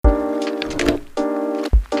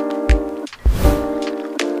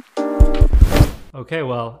Okay,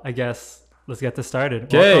 well, I guess let's get this started.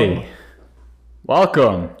 Okay,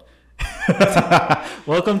 welcome.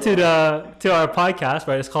 Welcome to our podcast,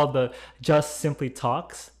 right? It's called the Just Simply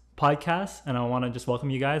Talks podcast, and I want to just welcome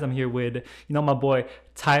you guys. I'm here with my boy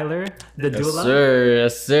Tyler, the Yes, doula. sir.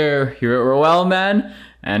 Yes, sir. Here at Roel, man.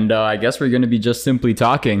 And I guess we're going to be just simply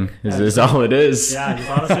talking. This is all it is. Yeah, just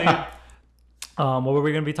honestly. What were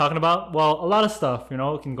we going to be talking about? Well, a lot of stuff. We're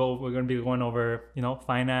going to be going over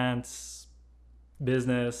finance,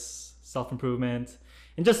 business, self-improvement,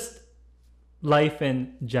 and just life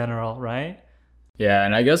in general, right? Yeah,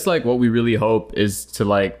 and I guess like what we really hope is to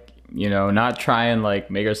not try and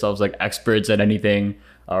make ourselves like experts at anything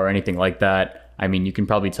or anything like that. I mean, you can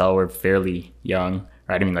probably tell we're fairly young,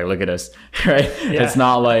 right? I mean, look at us, right? Yeah. It's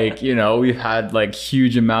not like, we've had like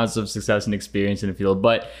huge amounts of success and experience in the field,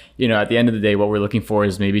 but at the end of the day, what we're looking for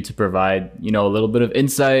is maybe to provide, a little bit of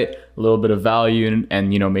insight, a little bit of value, and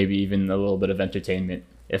maybe even a little bit of entertainment,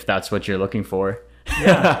 if that's what you're looking for.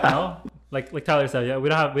 Yeah, like Tyler said, yeah,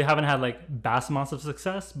 we haven't had like vast amounts of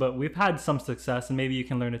success, but we've had some success, and maybe you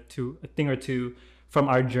can learn a thing or two from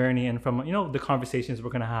our journey and from the conversations we're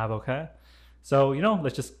gonna have. Okay, so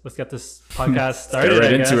let's get this podcast started. Get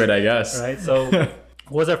right into it, I guess. Right. So,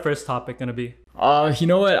 what's our first topic gonna be? You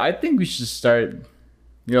know what? I think we should start.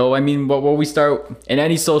 What we start in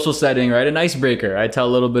any social setting, right? An icebreaker. I tell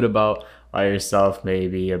a little bit about yourself,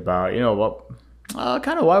 maybe about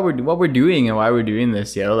kind of what we're doing and why we're doing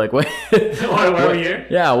this. What? Why are we here?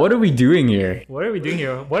 Yeah, what are we doing here? What are we doing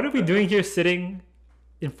here? What are we doing here, sitting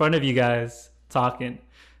in front of you guys talking?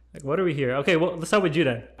 Like, what are we here? Okay, well, let's start with you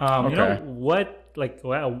then. Okay.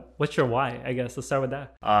 What's your why? I guess let's start with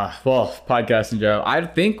that. Well, podcast in general. I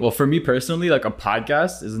think, well, for me personally, like a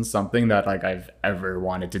podcast isn't something that I've ever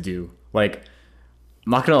wanted to do. Like,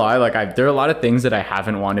 I'm not gonna lie, there are a lot of things that I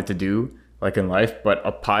haven't wanted to do in life, but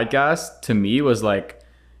a podcast to me was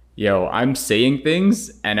I'm saying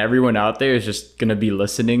things and everyone out there is just gonna be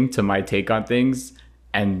listening to my take on things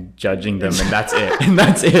and judging them, and that's it. And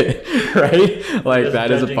that's it, right?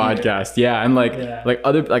 That is a podcast. Yeah, and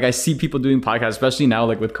I see people doing podcasts, especially now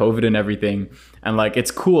with COVID and everything, and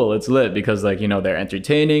it's cool, it's lit because they're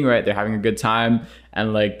entertaining, right? They're having a good time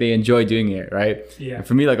and they enjoy doing it, right? Yeah. And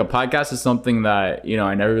for me, a podcast is something that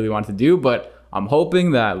I never really wanted to do, but I'm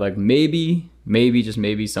hoping that maybe just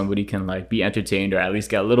maybe somebody can be entertained or at least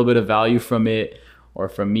get a little bit of value from it, or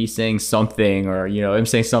from me saying something, or him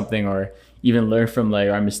saying something, or even learn from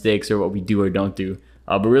our mistakes or what we do or don't do.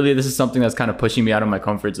 But really, this is something that's kind of pushing me out of my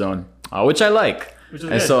comfort zone, which I like. Which is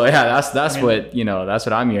and good. so yeah, that's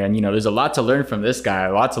what I'm here. And there's a lot to learn from this guy,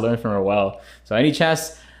 a lot to learn from Roel. So any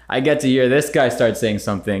chance I get to hear this guy start saying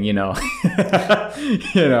something, I'm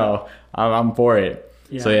for it.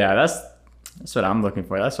 Yeah. So yeah, that's what I'm looking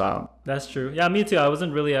for. That's true. Yeah, me too. I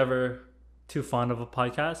wasn't really ever too fond of a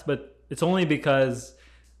podcast, but it's only because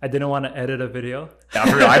I didn't want to edit a video. Yeah,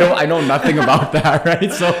 for real. I know nothing about that,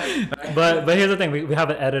 right? So, but here's the thing: we have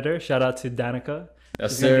an editor. Shout out to Danica.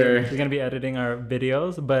 Yes, sir. She's gonna be editing our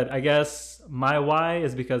videos. But I guess my why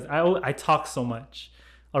is because I talk so much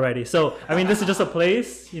already. So I mean, this is just a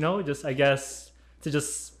place, just I guess to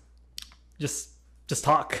just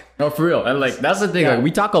talk. No, for real. And that's the thing. Yeah.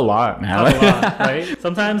 We talk a lot, man. Talk a lot, right?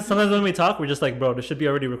 Sometimes when we talk, we're just bro, this should be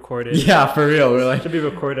already recorded. Yeah, for real. We're It should be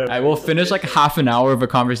recorded. I will finish half an hour of a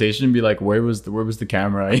conversation and be where was the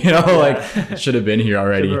camera? It should have been here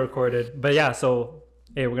already. Should be recorded. But yeah, so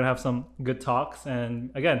hey, we're gonna have some good talks,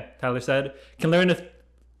 and again, Tyler said, can learn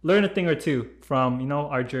a thing or two from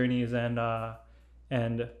our journeys, and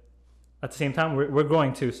at the same time, we're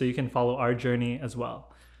growing too, so you can follow our journey as well.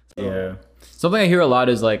 So, yeah. Something I hear a lot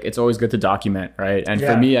is it's always good to document, right? And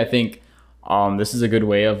Yeah. for me, I think this is a good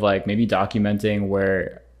way of maybe documenting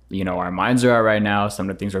where our minds are at right now, some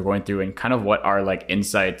of the things we're going through, and kind of what our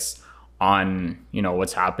insights on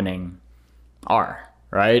what's happening are,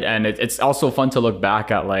 right? And it's also fun to look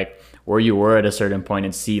back at where you were at a certain point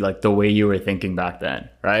and see the way you were thinking back then,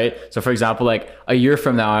 right? So for example, a year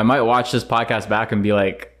from now, I might watch this podcast back and be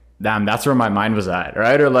damn, that's where my mind was at,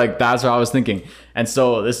 right? Or that's what I was thinking. And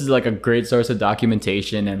so this is a great source of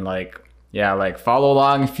documentation, and follow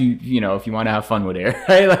along if you want to have fun with it,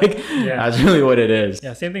 right? Yeah. That's really what it is.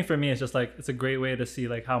 Yeah, same thing for me. It's just it's a great way to see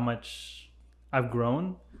how much I've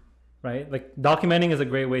grown, right? Documenting is a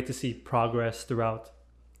great way to see progress throughout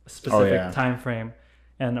a specific time frame.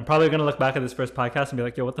 And I'm probably gonna look back at this first podcast and be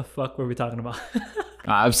yo, what the fuck were we talking about?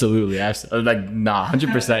 Absolutely. Nah,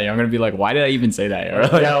 100%. I'm gonna be why did I even say that?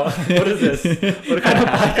 Yeah, what is this? What kind of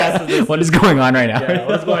podcast is this? What is going on right now? Yeah,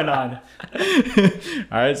 what's going on?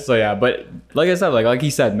 All right, so yeah, but like I said, like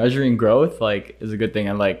he said, measuring growth is a good thing,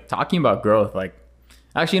 and talking about growth,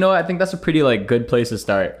 Actually, you know what? I think that's a pretty like good place to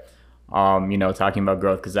start. You know, talking about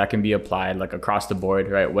growth, because that can be applied like across the board,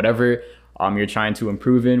 right? Whatever you're trying to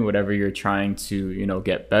improve in, whatever you're trying to, you know,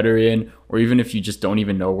 get better in, or even if you just don't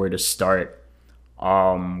even know where to start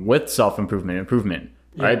with improvement,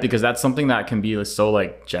 right? Because that's something that can be so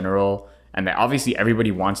like general, and that obviously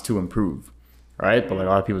everybody wants to improve, right? But like a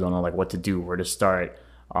lot of people don't know like what to do, where to start.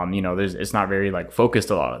 You know, it's not very like focused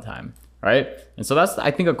a lot of the time, right? And so that's,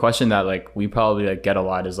 I think, a question that like we probably like get a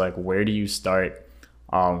lot is like, where do you start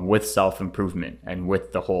with self-improvement and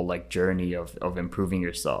with the whole like journey of improving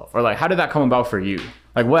yourself? Or like, how did that come about for you?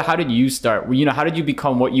 Like how did you start, you know, how did you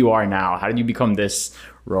become what you are now? How did you become this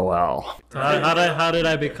Roel? How did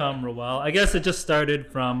I become Roel? I guess it just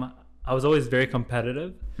started from, I was always very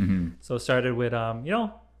competitive. So it started with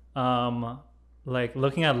like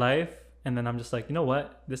looking at life, and then I'm just like, you know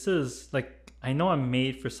what, this is like, I know I'm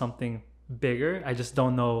made for something bigger, I just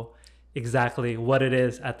don't know exactly what it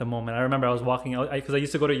is at the moment. I remember I was walking out, because I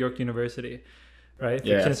used to go to York University, right, for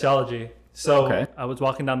kinesiology. So I was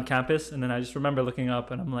walking down the campus, and then I just remember looking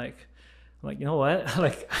up, and I'm like, you know what?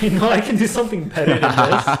 Like, I know I can do something better than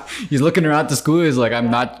this. He's looking around the school. He's like,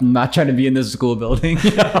 I'm not trying to be in this school building.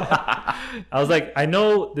 I was like, I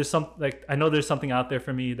know there's something out there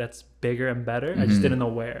for me that's bigger and better. I just didn't know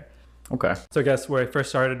where. Okay. So I guess where I first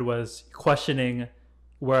started was questioning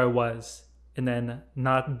where I was, and then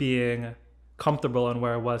not being comfortable on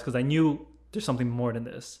where I was, because I knew there's something more than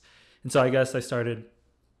this. And so I guess I started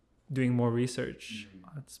doing more research.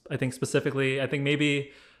 I think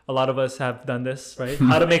maybe a lot of us have done this, right?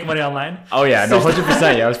 How to make money online. Oh yeah, no,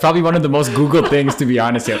 100%. Yeah, it's probably one of the most Googled things, to be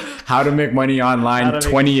honest. Yeah, how to make money online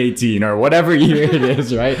 2018 or whatever year it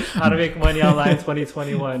is, right? How to make money online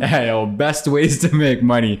 2021. Yeah, you know, best ways to make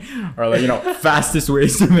money, or like, you know, fastest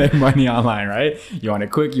ways to make money online, right? You want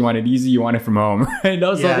it quick, you want it easy, you want it from home, right?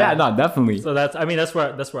 No, so yeah, no, definitely. So that's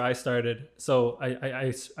where I started. So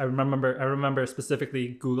I remember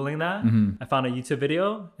specifically Googling that. I found a YouTube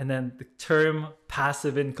video, and then the term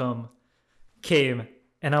passive income came,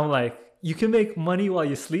 and I'm like, you can make money while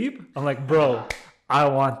you sleep? I'm like, bro, I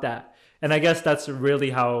want that. And I guess that's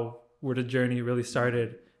really where the journey really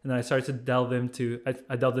started. And then I started to delve into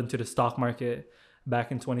the stock market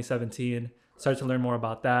back in 2017, started to learn more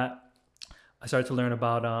about that. I started to learn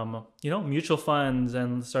about mutual funds,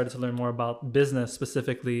 and started to learn more about business,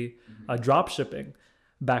 specifically drop shipping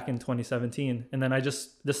back in 2017. And then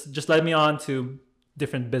this just led me on to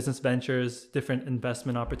different business ventures, different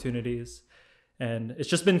investment opportunities. And it's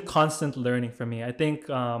just been constant learning for me. I think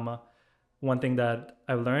one thing that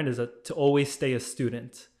I've learned is that to always stay a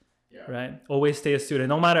student, right? Always stay a student.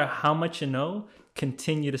 No matter how much you know,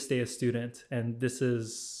 continue to stay a student. And this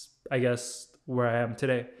is, I guess, where I am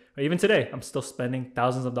today. Even today, I'm still spending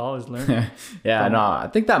thousands of dollars learning. I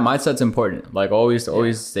think that mindset's important. Like always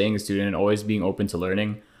staying a student and always being open to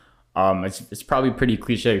learning. It's probably pretty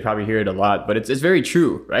cliche. You probably hear it a lot, but it's very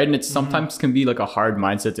true, right? And it sometimes can be like a hard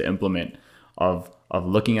mindset to implement of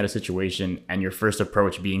looking at a situation and your first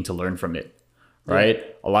approach being to learn from it, right?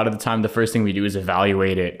 Yeah. A lot of the time, the first thing we do is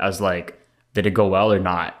evaluate it as like, did it go well or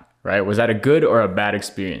not, right? Was that a good or a bad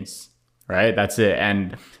experience, right? That's it.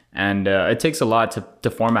 And it takes a lot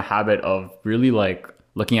to form a habit of really like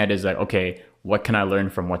looking at it as like, okay, what can I learn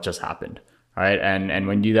from what just happened? Right. And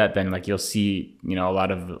when you do that, then like you'll see, you know,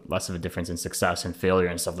 less of a difference in success and failure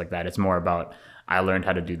and stuff like that. It's more about, I learned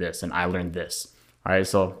how to do this and I learned this. All right.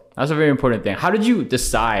 So that's a very important thing. How did you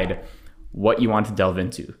decide what you want to delve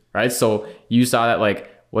into? Right. So you saw that,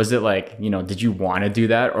 like, was it like, you know, did you want to do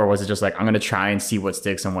that, or was it just like, I'm going to try and see what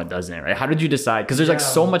sticks and what doesn't? Right. How did you decide? Because there's like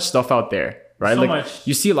so much stuff out there, right? So like much.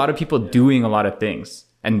 You see a lot of people doing a lot of things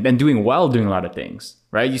and doing well doing a lot of things,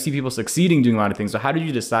 right? You see people succeeding doing a lot of things. So how did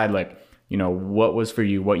you decide, like, you know, what was for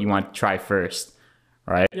you, what you want to try first,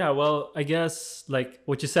 right? Yeah, well, I guess like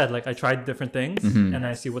what you said, like I tried different things and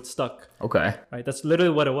I see what stuck. Okay. Right. That's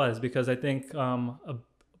literally what it was, because I think a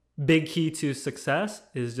big key to success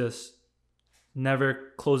is just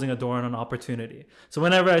never closing a door on an opportunity. So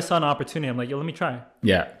whenever I saw an opportunity, I'm like, yo, let me try.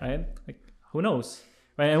 Yeah. Right. Like, who knows?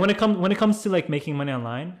 Right. And when it comes to like making money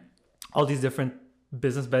online, all these different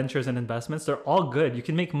business ventures and investments, they're all good. You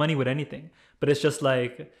can make money with anything, but it's just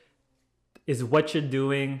like, is what you're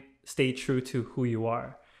doing stay true to who you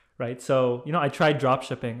are, right? So, you know, I tried drop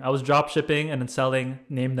shipping. I was drop shipping and then selling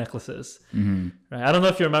name necklaces. Right? I don't know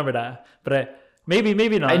if you remember that, but maybe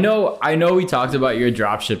not. I know we talked about your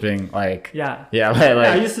drop shipping, like I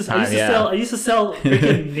used to sell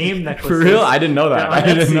freaking name necklaces. For real? I didn't know that. On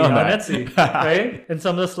Etsy, right? And so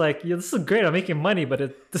I'm just like, yeah, this is great. I'm making money, but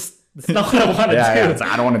it's not what I want to Yeah, do. yeah. It's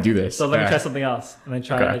like, I don't want to do this. So let me Yeah. try something else. And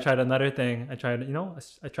Okay. I tried another thing. I tried,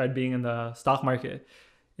 I tried being in the stock market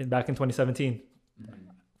back in 2017.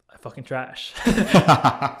 I fucking trash.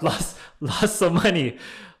 lost some money.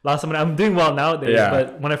 Lost some money. I'm doing well nowadays, Yeah.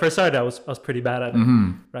 but when I first started, I was pretty bad at it.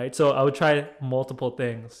 Mhm. Right? So I would try multiple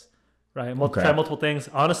things. Right? Okay. Try multiple things.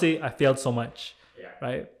 Honestly, I failed so much. Yeah.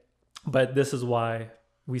 Right? But this is why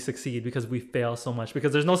we succeed, because we fail so much,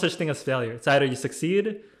 because there's no such thing as failure. It's either you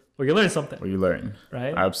succeed or you learn something. Well, you learn.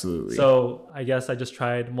 Right? Absolutely. So I guess I just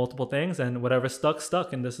tried multiple things, and whatever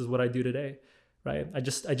stuck, and this is what I do today, right? I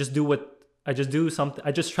just do something.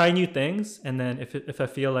 I just try new things, and then if I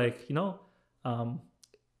feel like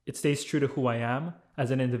it stays true to who I am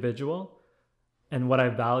as an individual and what I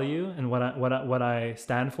value and what I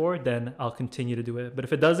stand for, then I'll continue to do it. But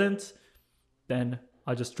if it doesn't, then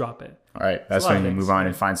I'll just drop it. All right. That's a lot when of you things, move on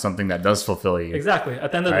and find something that does fulfill you. Exactly.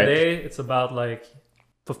 At the end of Right. the day, it's about like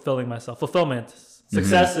fulfilling myself. Fulfillment.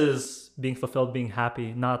 Success is being fulfilled, being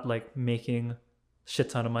happy, not like making shit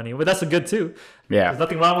ton of money. But that's a good too. Yeah. There's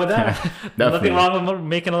nothing wrong with that. There's nothing Definitely. wrong with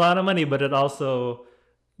making a lot of money, but it also,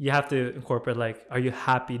 you have to incorporate like, are you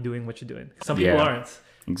happy doing what you're doing? Some people Yeah. aren't.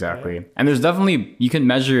 Exactly. And there's definitely, you can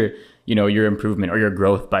measure, your improvement or your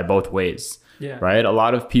growth by both ways. Yeah. Right. A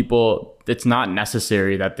lot of people, it's not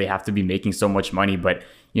necessary that they have to be making so much money, but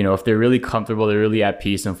if they're really comfortable, they're really at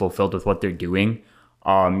peace and fulfilled with what they're doing.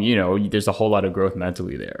 There's a whole lot of growth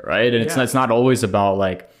mentally there. Right. And Yeah. it's not always about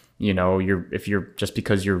like, if you're just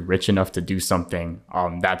because you're rich enough to do something,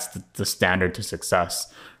 that's the standard to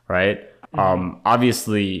success. Right.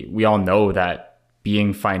 Obviously we all know that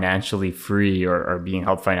being financially free or being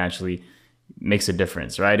helped financially makes a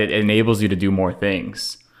difference, right? It enables you to do more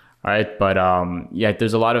things, right? But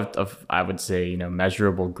there's a lot of I would say,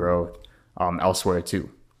 measurable growth elsewhere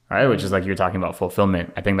too, right? Which is like you're talking about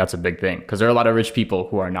fulfillment. I think that's a big thing because there are a lot of rich people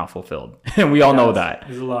who are not fulfilled. And we all know that,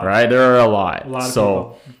 There's a lot. right? There are a lot. A lot of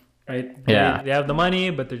So people, right? Yeah. They have the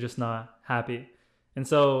money, but they're just not happy. And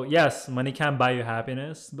so, yes, money can buy you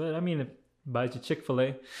happiness, but I mean, it buys you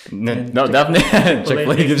Chick-fil-A. no, definitely Chick-fil-A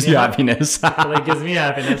makes gives me you happy. happiness. Chick-fil-A gives me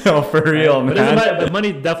happiness. No, for real, But, man. but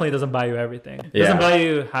money definitely doesn't buy you everything. It doesn't Yeah. buy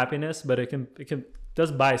you happiness, but it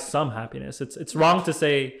does buy some happiness. It's wrong to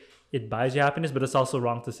say it buys you happiness, but it's also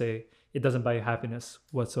wrong to say it doesn't buy you happiness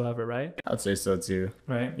whatsoever, right? I'd say so too.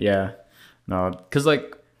 Right? Yeah. No, because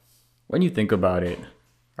like when you think about it,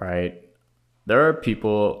 right, there are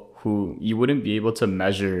people who you wouldn't be able to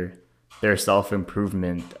measure their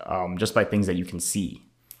self-improvement just by things that you can see,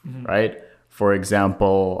 right? For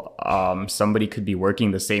example, somebody could be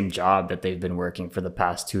working the same job that they've been working for the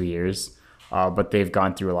past 2 years, but they've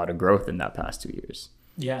gone through a lot of growth in that past 2 years,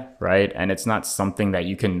 Yeah. right? And it's not something that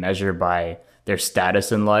you can measure by their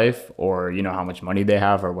status in life or, how much money they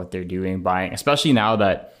have or what they're doing, buying, especially now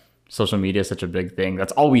that social media is such a big thing.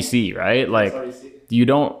 That's all we see, right? Like, you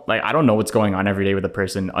don't, like, I don't know what's going on every day with a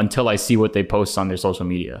person until I see what they post on their social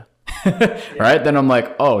media. Right? Then I'm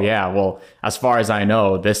like, oh yeah, well, as far as I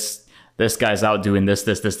know, this guy's out doing this,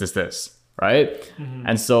 right?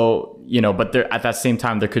 And so, but there at that same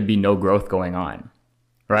time, there could be no growth going on,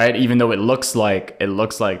 right? Even though it looks like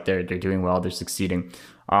they're doing well, they're succeeding.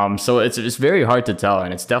 So it's very hard to tell,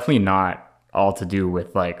 and it's definitely not all to do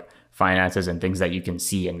with like finances and things that you can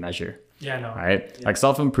see and measure. Yeah, no. Right? Yeah. Like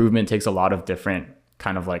self-improvement takes a lot of different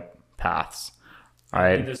kind of like paths. All I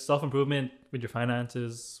mean, right. there's self-improvement with your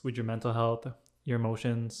finances, with your mental health, your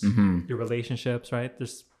emotions, your relationships, right?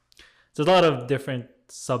 There's a lot of different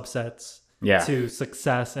subsets Yeah. to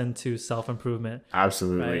success and to self-improvement.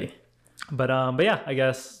 Absolutely. Right. But yeah, I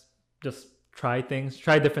guess just try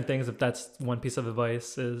different things. If that's one piece of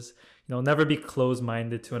advice, is never be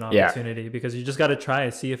closed-minded to an opportunity, because you just got to try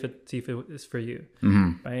it, see if it is for you,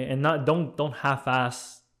 right? And don't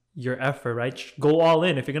half-ass your effort, right? Go all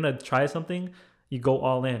in. If you're gonna try something, you go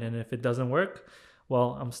all in, and if it doesn't work,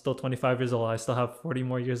 well, I'm still 25 years old. I still have 40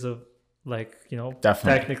 more years of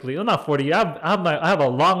Definitely. technically, well, not 40. I have a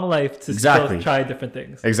long life to Exactly. still try different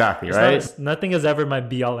things. Exactly. It's Right. nothing is ever my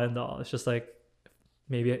be all end all. It's just like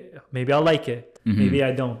maybe I'll like it, maybe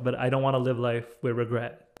I don't, but I don't want to live life with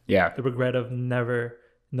regret. Yeah. The regret of never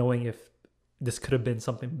knowing if this could have been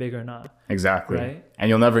something big or not. Exactly. Right. And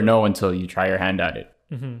you'll never know until you try your hand at it.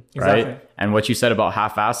 Exactly. Right. And what you said about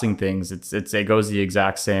half-assing things, it goes the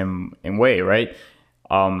exact same way, right?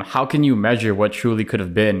 How can you measure what truly could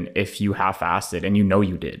have been if you half-assed it and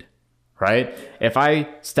you did, right? If I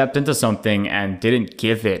stepped into something and didn't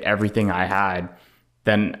give it everything I had,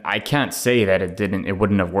 then I can't say that it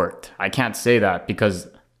wouldn't have worked. I can't say that because,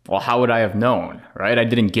 well, how would I have known, right? I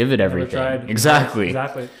didn't give it everything. tried. Exactly.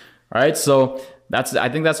 Exactly. Right. So I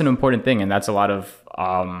think that's an important thing. And that's a lot of,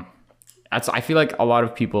 I feel like a lot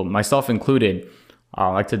of people, myself included,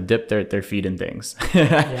 like to dip their feet in things.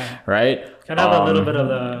 Yeah. Right? Kind of have a little bit of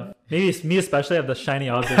the, maybe it's me especially, have the shiny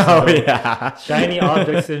object Oh syndrome. yeah. Shiny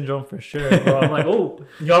object syndrome for sure. Bro, I'm like, oh,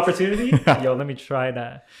 new opportunity? Yo, let me try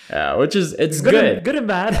that. Yeah, which is it's good. Good and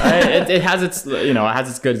bad. Right? It has its it has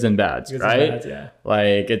its goods and bads, Goods right? and bads, yeah.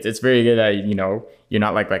 Like it's very good that you're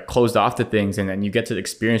not like closed off to things, and then you get to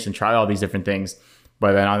experience and try all these different things.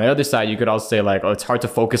 But then on the other side, you could also say like, oh, it's hard to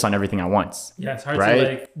focus on everything at once. Yeah, it's hard right? to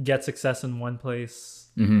like get success in one place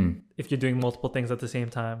if you're doing multiple things at the same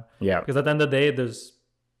time. Yeah. Because at the end of the day,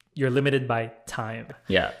 you're limited by time.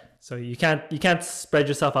 Yeah. So you can't spread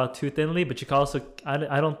yourself out too thinly, but you can also,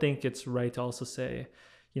 I don't think it's right to also say,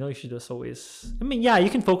 you should just always, I mean, yeah, you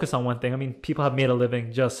can focus on one thing. I mean, people have made a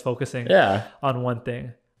living just focusing on one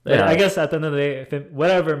thing. But Yeah. I guess at the end of the day,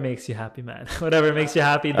 whatever makes you happy, man, whatever makes you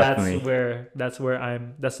happy, Definitely. that's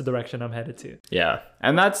the direction I'm headed to. Yeah.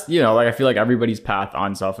 And that's, like, I feel like everybody's path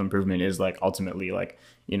on self-improvement is like ultimately like,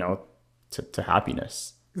 to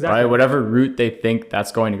happiness. Exactly. Right? Whatever route they think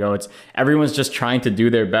that's going to go, everyone's just trying to do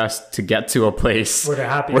their best to get to a place Where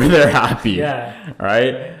they're happy. Yeah.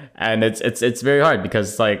 Right? Right. And it's very hard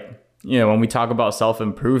because like, when we talk about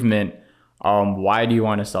self-improvement, why do you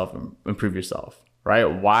want to self-improve yourself? Right?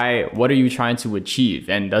 What are you trying to achieve?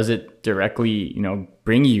 And does it directly,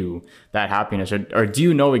 bring you that happiness, or do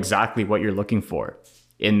you know exactly what you're looking for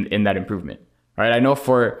in that improvement? Right? I know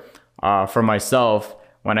for myself,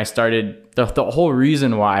 when I started, the whole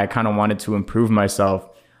reason why I kind of wanted to improve myself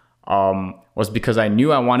was because I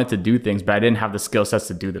knew I wanted to do things, but I didn't have the skill sets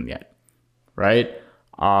to do them yet. Right?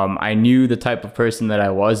 I knew the type of person that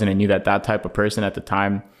I was, and I knew that type of person at the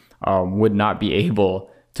time would not be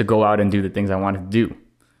able to go out and do the things I wanted to do.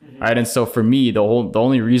 Right. And so for me, the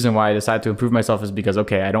only reason why I decided to improve myself is because,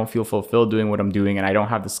 okay, I don't feel fulfilled doing what I'm doing, and I don't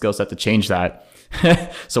have the skill set to change that.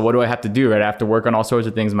 So what do I have to do? Right. I have to work on all sorts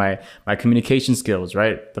of things, my communication skills.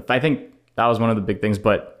 Right. I think that was one of the big things.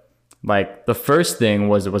 But like the first thing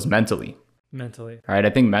was mentally. Right. I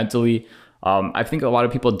think mentally, I think a lot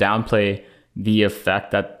of people downplay the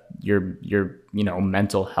effect that your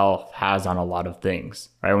mental health has on a lot of things.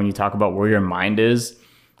 Right. When you talk about where your mind is,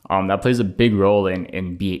 that plays a big role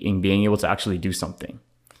in being able to actually do something.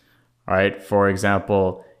 All right. For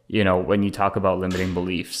example, when you talk about limiting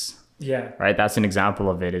beliefs. Yeah. Right. That's an example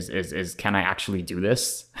of it is can I actually do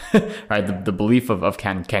this? Right. The belief of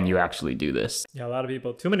can you actually do this? Yeah.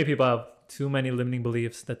 Too many people have too many limiting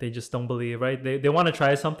beliefs that they just don't believe, right? They want to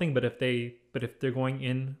try something, but if they're going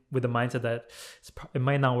in with the mindset that it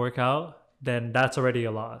might not work out, then that's already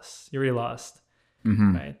a loss. You're already lost.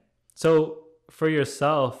 Right. So for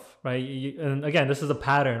yourself, right? And again, this is a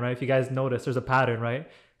pattern, right? If you guys notice, there's a pattern, right?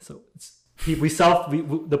 So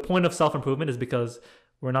the point of self-improvement is because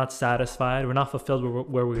we're not satisfied, we're not fulfilled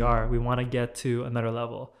where we are. We want to get to another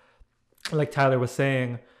level. Like Tyler was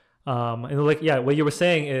saying, and like, yeah, what you were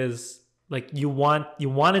saying is like you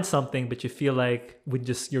wanted something, but you feel like with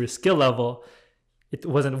just your skill level, it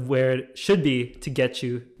wasn't where it should be to get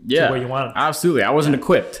you to where you wanted. Absolutely. I wasn't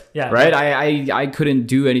equipped. Yeah. Right. I couldn't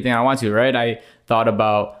do anything I want to. Right. I thought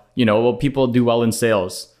about, people do well in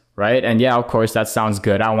sales. Right. And yeah, of course, that sounds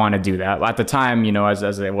good. I want to do that. At the time, as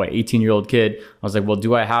a 18-year-old kid, I was like, well,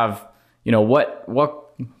 do I have,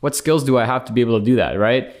 what skills do I have to be able to do that?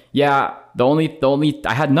 Right. Yeah.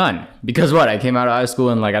 I had none because I came out of high school,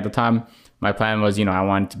 and like at the time, my plan was, I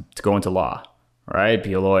wanted to go into law. Right,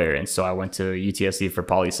 be a lawyer. And so I went to UTSC for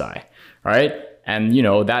poli-sci, right? And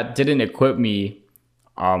that didn't equip me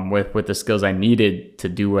with the skills I needed to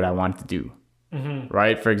do what I wanted to do.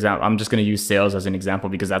 Right? For example, I'm just going to use sales as an example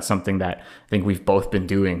because that's something that I think we've both been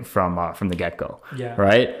doing from the get-go. Yeah.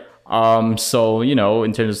 Right? So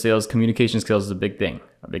in terms of sales, communication skills is a big thing.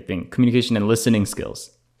 Communication and listening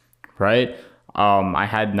skills. Right? I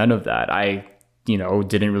had none of that. I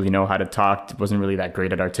didn't really know how to talk, wasn't really that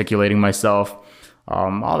great at articulating myself,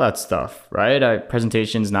 all that stuff, right?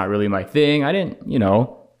 Presentation's not really my thing. I didn't,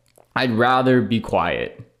 I'd rather be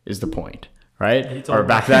quiet is the point, right? Or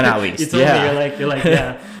back then at least. You told me, you're like,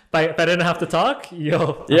 yeah. If I didn't have to talk, I'm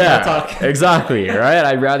gonna talk. Exactly, right?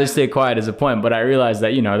 I'd rather stay quiet is the point, but I realized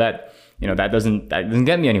that, that doesn't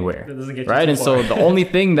get me anywhere, it doesn't get right? you And so the only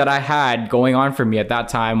thing that I had going on for me at that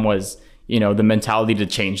time was, the mentality to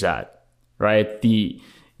change that. Right. The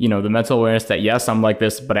mental awareness that, yes, I'm like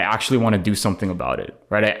this, but I actually want to do something about it.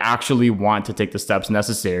 Right. I actually want to take the steps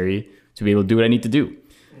necessary to be able to do what I need to do.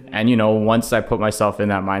 And, once I put myself in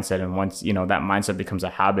that mindset, and once, that mindset becomes a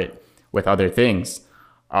habit with other things,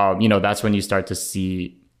 that's when you start to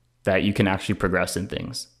see that you can actually progress in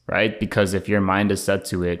things. Right. Because if your mind is set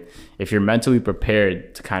to it, if you're mentally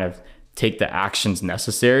prepared to kind of take the actions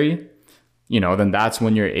necessary, then that's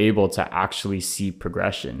when you're able to actually see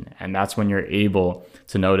progression. And that's when you're able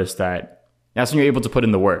to notice that's when you're able to put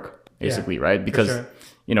in the work, basically, right? Because, sure.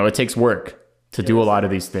 it takes work to do a lot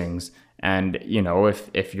of these things. And,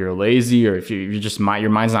 if you're lazy or if you're just, your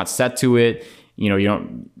mind's not set to it,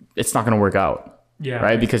 it's not going to work out. Yeah.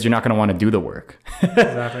 Right. Because you're not going to want to do the work.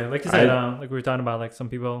 Exactly. Like you said, like we were talking about, like some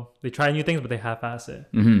people, they try new things, but they half-ass it.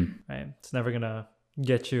 Right. It's never going to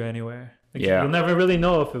get you anywhere. Like, you'll never really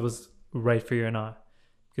know if it was right for you or not,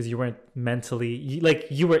 because you weren't mentally,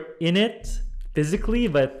 you were in it physically,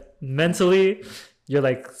 but mentally you're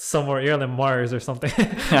like somewhere, you're on Mars or something.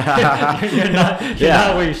 you're not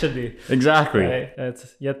where you should be. Exactly. Right?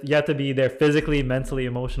 You have to be there physically, mentally,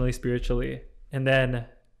 emotionally, spiritually. And then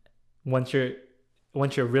once you're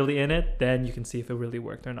really in it, then you can see if it really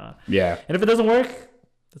worked or not. Yeah. And if it doesn't work,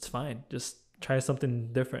 that's fine. Just try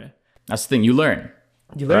something different. That's the thing. You learn.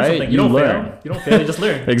 You learn something. You don't fail. You don't fail. You just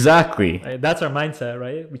learn. Exactly. Right? That's our mindset,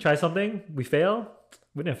 right? We try something, we fail.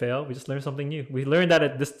 We didn't fail. We just learned something new. We learned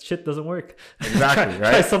that this shit doesn't work. Exactly.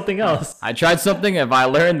 Right. Try something else. I tried something. If I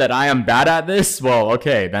learned that I am bad at this, well,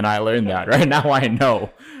 okay, then I learned that. Right now, I know.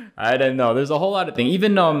 I don't know. There's a whole lot of things.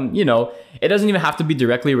 Even it doesn't even have to be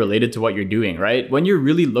directly related to what you're doing, right? When you're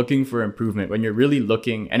really looking for improvement, when you're really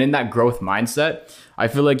looking and in that growth mindset, I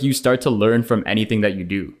feel like you start to learn from anything that you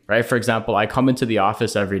do, right? For example, I come into the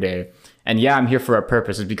office every day, and I'm here for a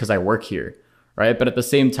purpose. It's because I work here, right? But at the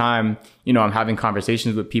same time, I'm having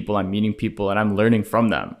conversations with people, I'm meeting people, and I'm learning from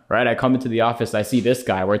them, right? I come into the office, I see this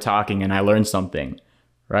guy, we're talking, and I learn something,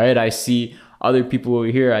 right? I see other people over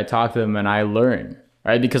here, I talk to them, and I learn.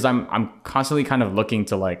 Right, because I'm constantly kind of looking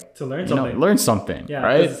to learn something. Yeah,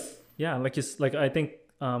 right. Yeah, I think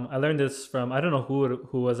I learned this from, I don't know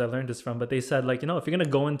who was I learned this from, but they said, like, if you're gonna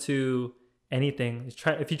go into anything,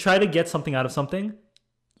 if you try to get something out of something,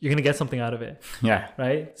 you're gonna get something out of it. Yeah.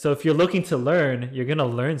 Right. So if you're looking to learn, you're gonna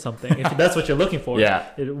learn something. If that's what you're looking for. Yeah.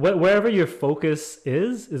 Wherever your focus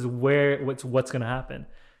is where what's gonna happen.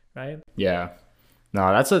 Right. Yeah.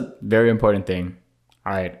 No, that's a very important thing.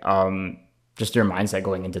 All right. Just your mindset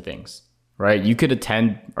going into things, right? You could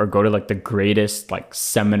attend or go to like the greatest like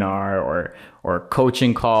seminar or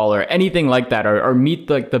coaching call or anything like that, or meet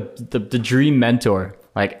like the dream mentor,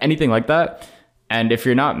 like anything like that. And if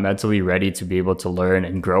you're not mentally ready to be able to learn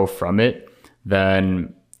and grow from it,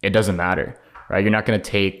 then it doesn't matter, right? You're not going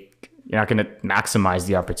to maximize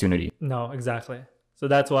the opportunity. No, exactly. So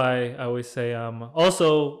that's why I always say,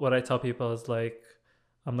 also what I tell people is like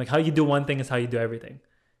how you do one thing is how you do everything.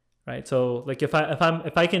 Right. So like if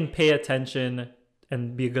I can pay attention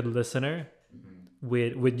and be a good listener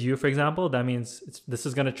with you, for example, that means this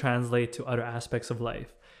is going to translate to other aspects of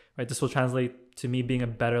life. Right. This will translate to me being a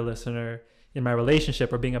better listener in my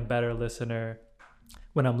relationship, or being a better listener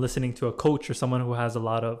when I'm listening to a coach or someone who has a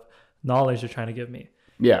lot of knowledge they're trying to give me.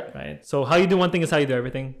 Yeah. Right. So how you do one thing is how you do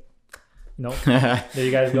everything. There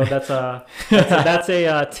you guys go. That's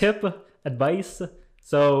a tip, advice.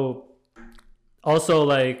 So also,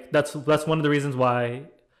 like that's one of the reasons why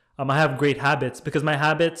I have great habits, because my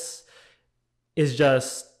habits is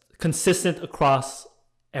just consistent across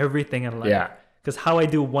everything in life. Yeah. Because how I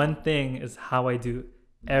do one thing is how I do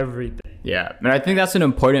everything. Yeah. And I think that's an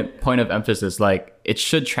important point of emphasis. Like it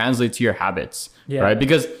should translate to your habits, right?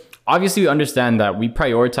 Because obviously we understand that we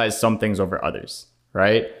prioritize some things over others,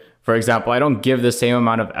 right? For example, I don't give the same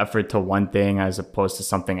amount of effort to one thing as opposed to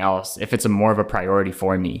something else if it's more of a priority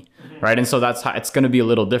for me, right? And so that's how it's going to be a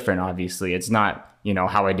little different, obviously. It's not,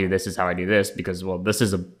 how I do this is how I do this, because, well, this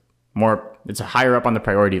is it's a higher up on the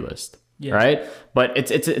priority list, right? But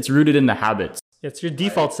it's rooted in the habits. It's your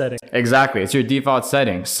default setting. Exactly. It's your default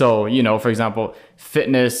setting. So, for example,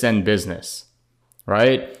 fitness and business,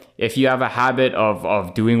 right? If you have a habit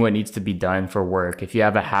of doing what needs to be done for work, if you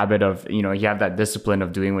have a habit of, you have that discipline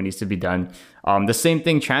of doing what needs to be done, the same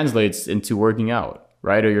thing translates into working out,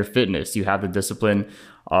 right? Or your fitness. You have the discipline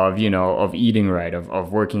of, of eating right,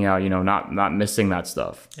 of working out, not missing that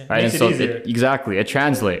stuff, right? And so it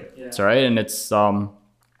translates, right? And it's,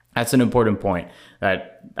 that's an important point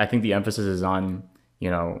that I think the emphasis is on,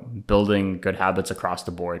 building good habits across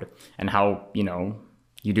the board, and how,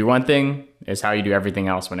 you do one thing is how you do everything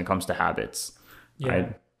else when it comes to habits. Yeah.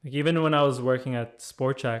 Right? Like even when I was working at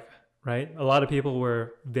Sport Check, right? A lot of people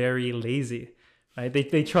were very lazy, right?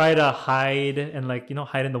 They try to hide and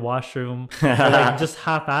hide in the washroom, or just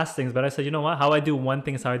half-ass things. But I said, you know what? How I do one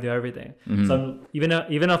thing is how I do everything. Mm-hmm. So even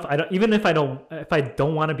if I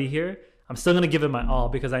don't want to be here, I'm still gonna give it my all,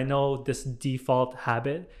 because I know this default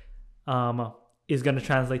habit is gonna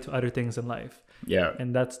translate to other things in life. Yeah.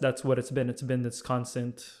 And that's what it's been. It's been this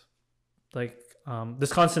constant,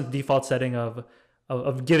 this constant default setting of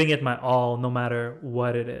of giving it my all, no matter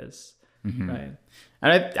what it is, right?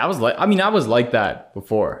 And I was like that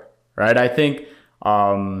before, right? I think,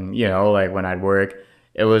 you know, like when I'd work,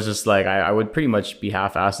 it was just like I would pretty much be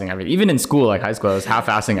half-assing everything. Even in school, like high school, I was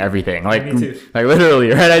half-assing everything. Like, Me too. like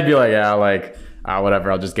literally, right? I'd be like, yeah, like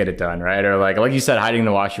whatever, I'll just get it done, right? Or like you said, hiding in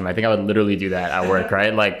the washroom. I think I would literally do that at work,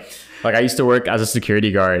 right? Like I used to work as a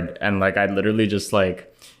security guard, and like I'd literally just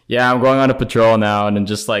like, yeah, I'm going on a patrol now, and then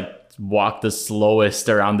just like walk the slowest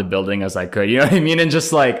around the building as I could. You know what I mean? And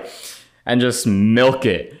just milk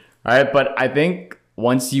it, right? But I think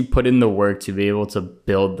once you put in the work to be able to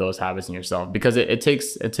build those habits in yourself, because it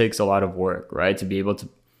takes a lot of work, right? To be able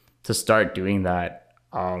to start doing that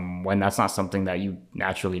when that's not something that you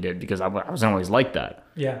naturally did, because I wasn't always like that.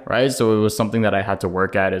 Yeah. Right. So it was something that I had to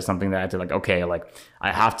work at. It's something that I had to like, okay, like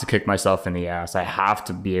I have to kick myself in the ass. I have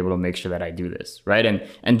to be able to make sure that I do this. Right.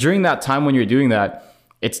 And during that time when you're doing that,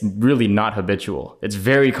 it's really not habitual. It's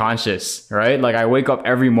very conscious. Right. Like I wake up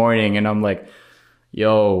every morning and I'm like,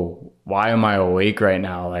 yo, why am I awake right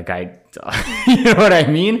now? Like you know what I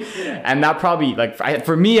mean? Yeah. And that probably like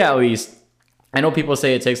for me at least, I know people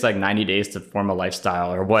say it takes like 90 days to form a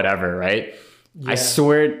lifestyle or whatever, right? Yeah. I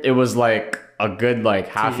swear it was like a good like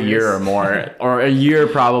half a year or more or a year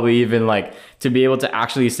probably even, like to be able to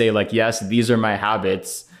actually say like, yes, these are my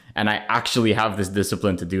habits and I actually have this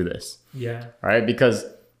discipline to do this. Yeah. Right? Because,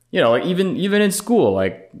 you know, like even in school,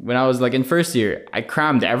 like when I was like in first year, I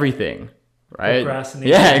crammed everything. Right?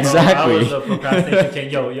 Procrastinating. Yeah, exactly. Bro, I was a procrastination king.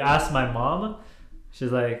 Yo, you ask my mom,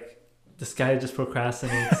 she's like, this guy just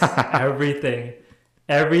procrastinates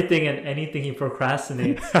everything and anything he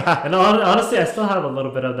procrastinates. And honestly, I still have a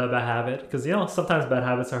little bit of that bad habit, because, you know, sometimes bad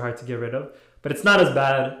habits are hard to get rid of, but it's not as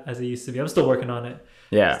bad as it used to be. I'm still working on it.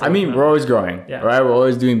 Yeah. I mean, we're always growing, right? We're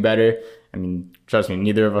always doing better. I mean, trust me,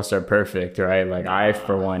 neither of us are perfect, right? Like I,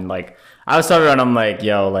 for one, like I was talking around, I'm like,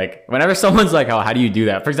 yo, like whenever someone's like, how do you do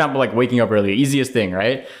that? For example, like waking up early, easiest thing,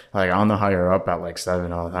 right? Like, I don't know how you're up at like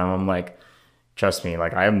 7 all the time. I'm like, trust me,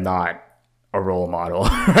 like I am not a role model,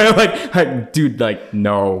 right? Like dude, like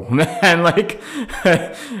no man, like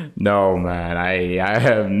no man, I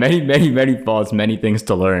have many faults, many things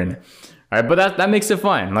to learn, right? But that makes it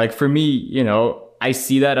fun. Like for me, you know, I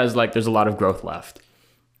see that as like there's a lot of growth left,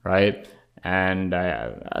 right? And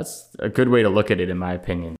that's a good way to look at it, in my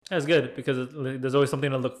opinion. That's good, because there's always something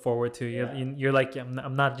to look forward to. You're like,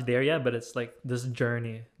 I'm not there yet, but it's like this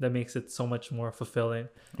journey that makes it so much more fulfilling.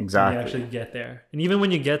 Exactly. When you actually get there. And even when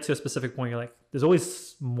you get to a specific point, you're like, there's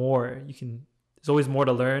always more. There's always more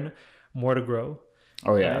to learn, more to grow.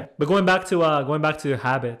 Oh yeah. Right? But going back to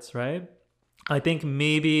habits, right? I think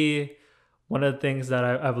maybe one of the things that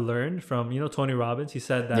I've learned from, you know, Tony Robbins, he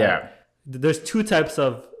said that there's two types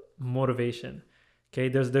of motivation. Okay,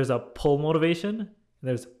 there's a pull motivation and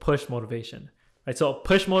there's push motivation, right? So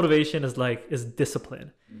push motivation is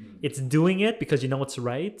discipline. It's doing it because you know it's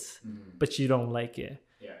right, but you don't like it.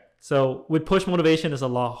 So with push motivation is a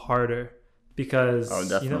lot harder, because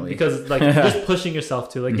like just pushing yourself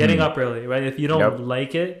to like getting up early, right? If you don't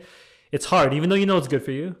like it, it's hard, even though you know it's good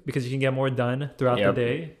for you, because you can get more done throughout the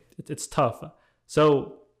day. It's tough.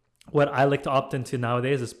 So what I like to opt into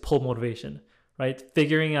nowadays is pull motivation, right?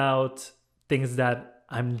 Figuring out things that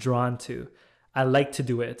I'm drawn to. I like to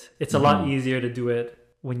do it. It's a lot easier to do it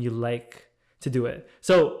when you like to do it.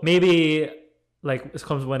 So maybe like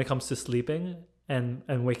when it comes to sleeping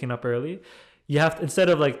and waking up early, you have to, instead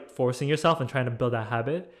of like forcing yourself and trying to build that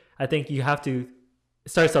habit, I think you have to,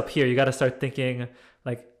 it starts up here. You got to start thinking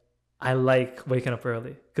like, I like waking up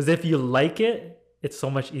early. Because if you like it, it's so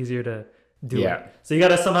much easier to do it. So you got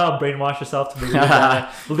to somehow brainwash yourself to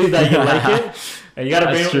believe that you like it. And you got to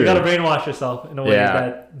brainwash yourself in a way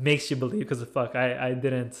that makes you believe. Because I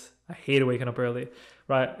hated waking up early,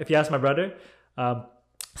 right? If you ask my brother,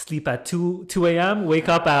 sleep at 2 a.m., wake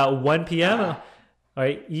up at 1 p.m., all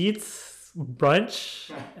right, eat brunch,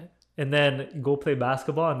 and then go play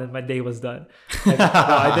basketball, and then my day was done. Like,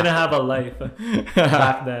 I didn't have a life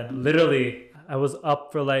back then. Literally, I was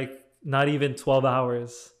up for like not even 12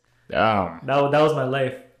 hours. That was my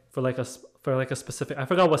life for like a specific, I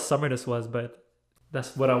forgot what summer this was, but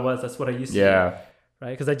that's what I was. That's what I used to do,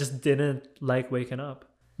 right? Because I just didn't like waking up.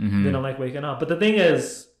 But the thing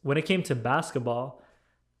is, when it came to basketball,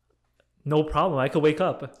 no problem, I could wake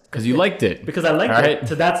up because you liked it. Because I liked it.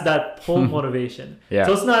 So that's that pull motivation.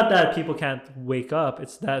 So it's not that people can't wake up,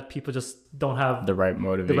 it's that people just don't have the right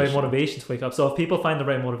motivation to wake up. So if people find the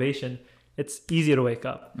right motivation, it's easy to wake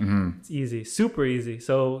up. It's easy, super easy.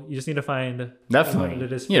 So you just need to find definitely what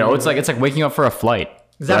it is. You know, it's like waking up for a flight.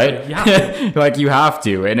 Exactly. right? You have to. Like you have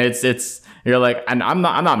to, and it's you're like, and I'm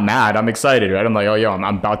not mad. I'm excited, right? I'm like, oh yo, I'm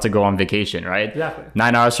about to go on vacation, right? Exactly.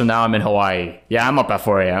 9 hours from now, I'm in Hawaii. Yeah, I'm up at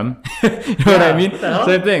 4 a.m. You know what I mean? What the hell?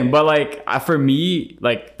 Same thing. But like for me,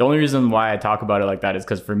 like the only reason why I talk about it like that is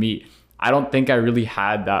because for me, I don't think I really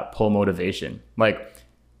had that pull motivation. Like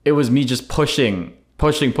it was me just pushing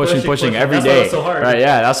every That's why it day. was so hard. Right?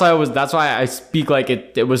 Yeah, that's why I speak like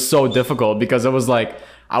it was so difficult, because it was like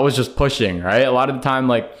I was just pushing, right? A lot of the time,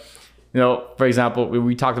 like, you know, for example,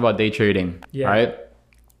 we talked about day trading, Yeah. right?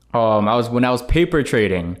 When I was paper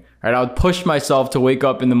trading, right? I would push myself to wake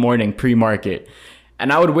up in the morning pre-market,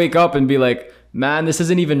 and I would wake up and be like, man, this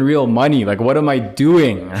isn't even real money. Like, what am I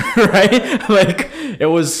doing? Right? Like, it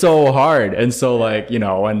was so hard. And so, like, you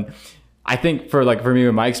know, and I think for me,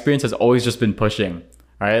 my experience has always just been pushing,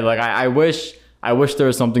 right? Like, I wish there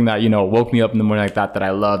was something that, you know, woke me up in the morning like that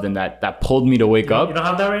I loved, and that pulled me to wake up. You don't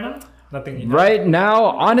have that right now? Nothing. Right now,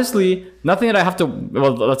 honestly, nothing that I have to,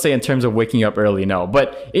 well, let's say in terms of waking up early, no.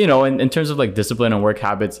 But, you know, in terms of like discipline and work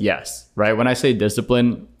habits, yes, right? When I say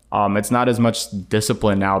discipline, it's not as much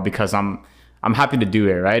discipline now, because I'm happy to do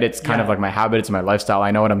it, right? It's kind of like my habit, it's my lifestyle.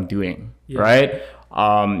 I know what I'm doing, right?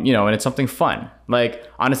 You know, and it's something fun. Like,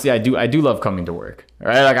 honestly, I do love coming to work,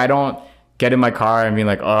 right? Like, I don't get in my car and be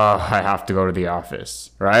like, oh, I have to go to the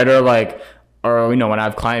office, right? Or, you know, when I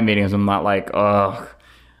have client meetings, I'm not like, oh,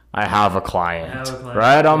 I have a client,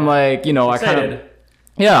 right? I'm like, you know, Excited.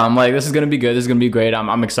 I'm like, this is going to be good. This is going to be great.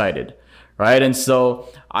 I'm excited. Right. And so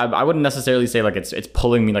I wouldn't necessarily say like it's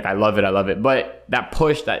pulling me, like I love it. But that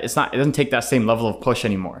push, it doesn't take that same level of push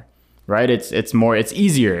anymore. Right. It's easier. It's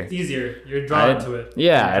easier. You're drawn to it.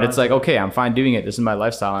 Yeah. And it's like, okay, I'm fine doing it. This is my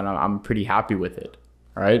lifestyle, and I'm pretty happy with it.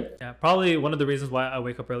 Right. Yeah. Probably one of the reasons why I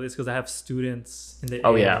wake up early is because I have students in the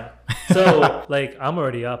Oh, AM. yeah. So like I'm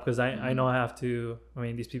already up because I know I have to. I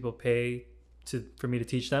mean, these people pay for me to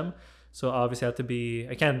teach them. So obviously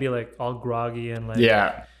I can't be like all groggy and like,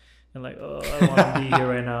 yeah. And like, oh, I want to be here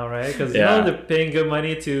right now, right? Because you know they're paying good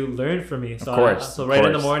money to learn from me. So Of course.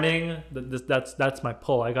 In the morning, that's my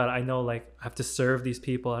pull. I know like I have to serve these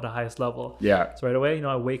people at the highest level. Yeah. So right away, you know,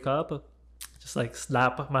 I wake up, just like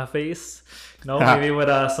slap my face, you know, maybe with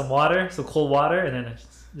some cold water, and then I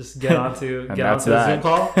just get onto the Zoom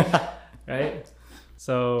call, right?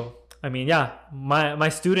 So I mean, yeah, my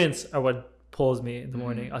students are what pulls me in the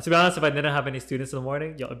morning. To be honest, if I didn't have any students in the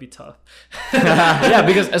morning, it'd be tough. Yeah,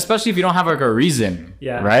 because especially if you don't have like a reason,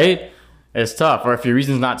 right? It's tough. Or if your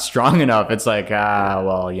reason's not strong enough, it's like,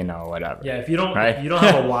 well, you know, whatever. Yeah, if you don't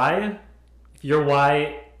have a why, if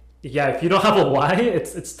you don't have a why,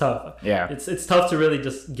 it's tough. Yeah. It's tough to really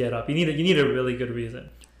just get up. You need a really good reason.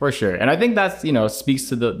 For sure. And I think that's, you know, speaks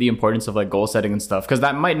to the importance of like goal setting and stuff, because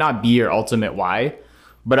that might not be your ultimate why,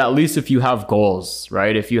 but at least if you have goals,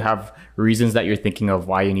 right? If you have reasons that you're thinking of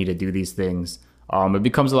why you need to do these things, it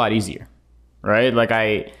becomes a lot easier, right? Like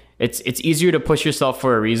it's easier to push yourself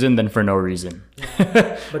for a reason than for no reason.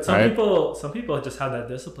 But some people just have that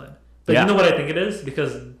discipline. But you know what I think it is?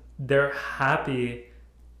 Because they're happy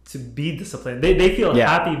to be disciplined. They feel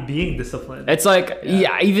happy being disciplined. It's like,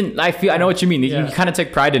 I know what you mean. You kind of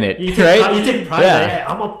take pride in it, you right? You take pride. Like, hey,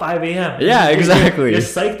 I'm up 5 a.m. Yeah, exactly. You're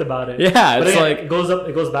psyched about it. Yeah, but it's again, like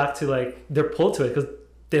it goes back to like they're pulled to it because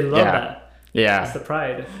they love that. Yeah, it's the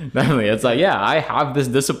pride. Definitely, it's like, I have this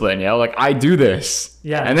discipline. You know, like I do this.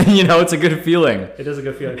 Yeah, and then it's a good feeling. It is a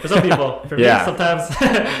good feeling for some people. For me, sometimes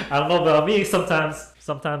I don't know about me. Sometimes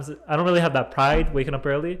I don't really have that pride waking up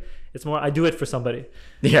early. It's more I do it for somebody.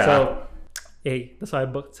 Yeah. So, that's why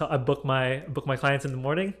I book my clients in the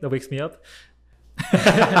morning. That wakes me up.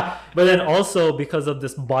 But then also because of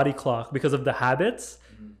this body clock, because of the habits,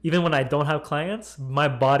 even when I don't have clients, my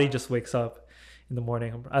body just wakes up in the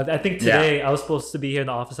morning. I think today I was supposed to be here in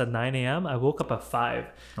the office at 9 a.m. I woke up at 5.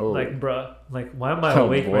 Oh. Like, bruh, like why am I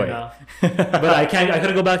awake right now? But I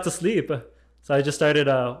couldn't go back to sleep. So I just started.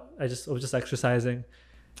 I was just exercising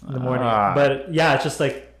in the morning. But yeah, it's just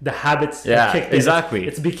like the habits. Yeah, kicked in. exactly.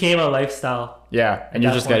 It's became a lifestyle. Yeah, and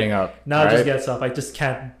you're just getting up. Now it just gets up. I just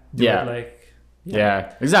can't do it like.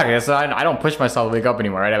 Yeah, exactly. So I don't push myself to wake up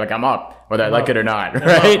anymore, right? Like I'm up, whether I like it or not,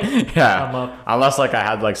 right? Yeah. I'm up. Unless like I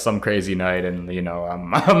had like some crazy night, and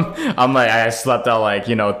I'm like I slept out like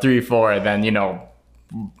 3, 4, and then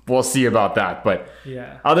we'll see about that. But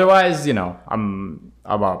otherwise, I'm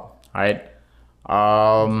up, right?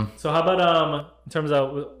 So how about in terms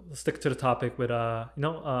of, we'll stick to the topic with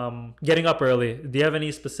getting up early. Do you have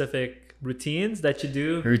any specific routines that you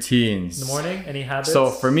do? Routines in the morning? Any habits? So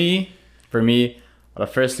for me, the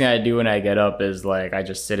first thing I do when I get up is like I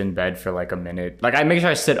just sit in bed for like a minute. Like I make sure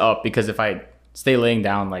I sit up, because if I stay laying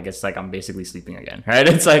down, like it's like I'm basically sleeping again, right?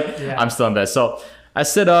 It's like I'm still in bed. So I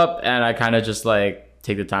sit up and I kind of just like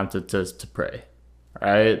take the time to pray,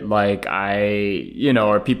 right? Like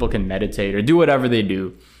or people can meditate or do whatever they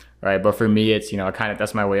do, right? But for me, it's,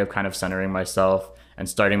 that's my way of kind of centering myself and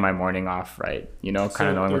starting my morning off, right? Kind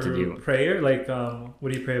of knowing what to do. Prayer, like,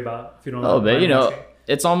 what do you pray about? If you don't A little bit, mind asking?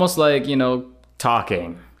 it's almost like,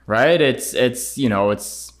 talking, right? It's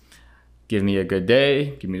give me a good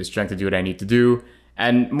day, give me the strength to do what I need to do.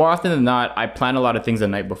 And more often than not, I plan a lot of things the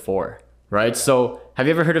night before, right? So have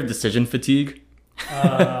you ever heard of decision fatigue?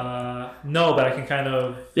 No, but I can kind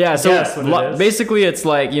of So guess what it is. basically it's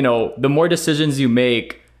like, the more decisions you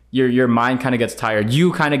make, your mind kind of gets tired.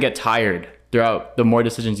 You kind of get tired throughout the more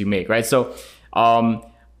decisions you make, right? So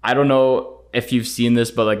I don't know if you've seen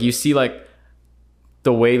this, but like you see like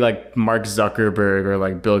the way like Mark Zuckerberg or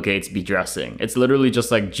like Bill Gates be dressing. It's literally just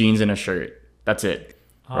like jeans and a shirt. That's it.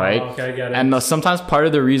 Right? Okay, I get it. And sometimes part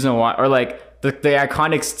of the reason why, or like the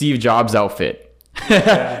iconic Steve Jobs outfit,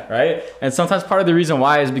 right? And sometimes part of the reason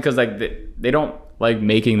why is because like they don't like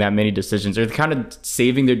making that many decisions, or they're kind of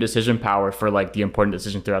saving their decision power for like the important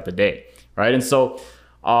decision throughout the day, right? And so,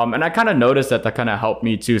 and I kind of noticed that kind of helped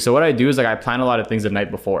me too. So what I do is like I plan a lot of things the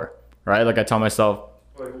night before, right? Like I tell myself,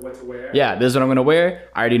 what to wear. yeah, this is what I'm gonna wear.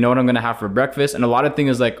 I already know what I'm gonna have for breakfast, and a lot of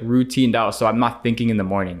things is like routined out, so I'm not thinking in the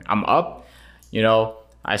morning. I'm up,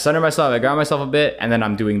 I center myself, I ground myself a bit, and then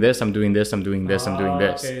I'm doing this, I'm doing this, I'm doing this, I'm doing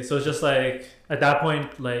this. Okay, so it's just like at that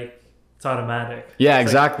point, like it's automatic. Yeah, It's like,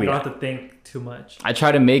 exactly. you don't have to think too much. I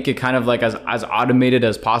try to make it kind of like as automated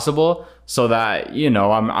as possible, so that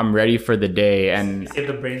I'm ready for the day. And Save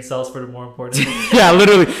the brain cells for the more important things. yeah,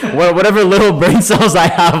 literally, whatever little brain cells I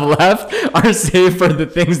have left are saved for the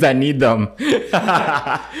things that need them.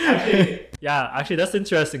 Actually, that's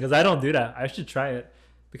interesting because I don't do that. I should try it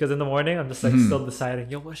because in the morning I'm just like still deciding,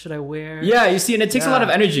 what should I wear? Yeah, you see, and it takes a lot of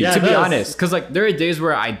energy, Yeah, to it be does. honest, because like there are days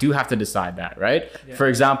where I do have to decide that, right? Yeah. For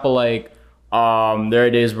example, like there are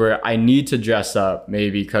days where I need to dress up,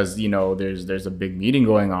 maybe because there's a big meeting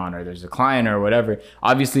going on, or there's a client or whatever.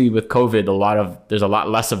 Obviously, with COVID, there's a lot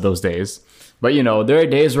less of those days. But there are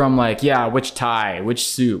days where I'm like, yeah, which tie, which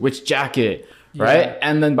suit, which jacket, right? Yeah.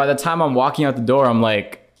 And then by the time I'm walking out the door, I'm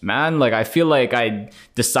like, man, like I feel like I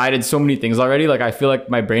decided so many things already. Like I feel like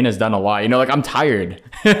my brain has done a lot, like I'm tired,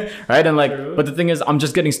 right? And like, True. but the thing is, I'm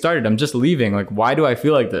just getting started. I'm just leaving. Like, why do I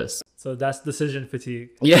feel like this? So that's decision fatigue.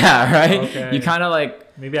 Yeah, right. Okay. You kind of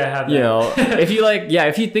like, Maybe I have that. if you like,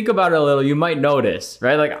 if you think about it a little, you might notice,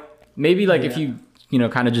 right? Like maybe like if you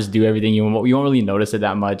kind of just do everything, you won't really notice it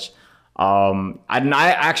that much.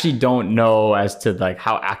 I actually don't know as to like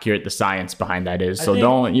how accurate the science behind that is. So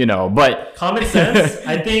but Common sense,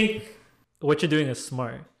 I think what you're doing is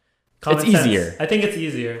smart. Common It's sense, easier. I think it's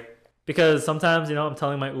easier because sometimes, I'm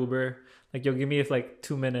telling my Uber, like, you'll give me like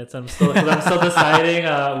 2 minutes. I'm still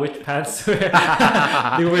deciding which pants to wear.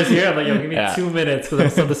 The Uber's here. I'm like, give me 2 minutes because I'm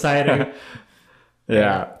still deciding.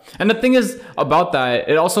 Yeah. And the thing is about that,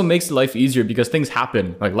 it also makes life easier because things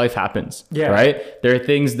happen. Like life happens. Yeah. Right? There are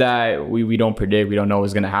things that we don't predict, we don't know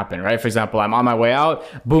is gonna happen, right? For example, I'm on my way out,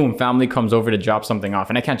 boom, family comes over to drop something off,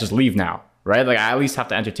 and I can't just leave now, right? Like I at least have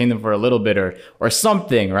to entertain them for a little bit or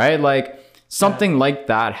something, right? Like something like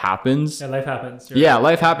that happens. Yeah, life happens. Yeah,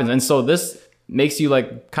 life happens. And so this makes you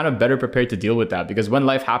like kind of better prepared to deal with that, because when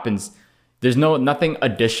life happens, there's nothing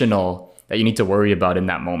additional that you need to worry about in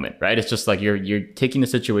that moment, right? It's just like you're taking the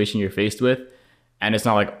situation you're faced with, and it's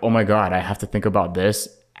not like, oh my God, I have to think about this,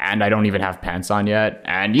 and I don't even have pants on yet.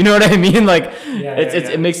 And you know what I mean? Like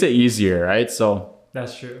it makes it easier, right? So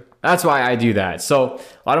That's true. that's why I do that. So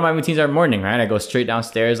a lot of my routines are morning, right? I go straight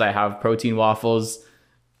downstairs, I have protein waffles.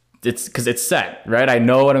 It's because it's set, right? I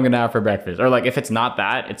know what I'm gonna have for breakfast. Or like if it's not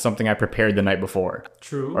that, it's something I prepared the night before.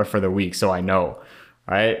 True. Or for the week, so I know.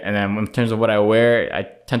 Right. And then in terms of what I wear, I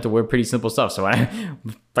tend to wear pretty simple stuff. So when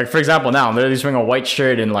like for example, now I'm literally just wearing a white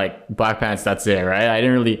shirt and like black pants. That's it. Right. I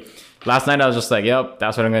didn't really, last night I was just like, yep,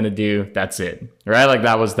 that's what I'm going to do. That's it. Right. Like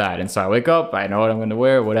that was that. And so I wake up, I know what I'm going to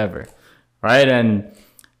wear, whatever. Right. And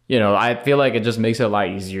I feel like it just makes it a lot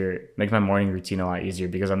easier, makes my morning routine a lot easier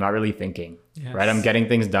because I'm not really thinking, Yes. right? I'm getting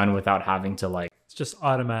things done without having to like. It's just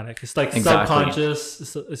automatic. It's like Exactly.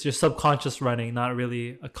 subconscious. It's your subconscious running, not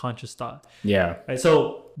really a conscious thought. Yeah. Right.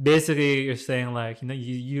 So basically, you're saying like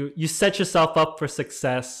you set yourself up for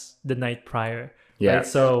success the night prior. Yeah. Right?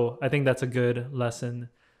 So I think that's a good lesson.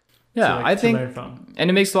 Yeah. to, I to think, learn from. and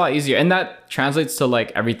it makes it a lot easier. And that translates to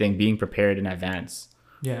like everything being prepared in advance.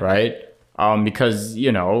 Yeah. Right. Because,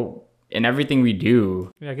 in everything we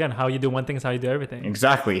do. Again, how you do one thing is how you do everything.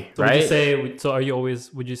 Exactly. So right. would you say? So are you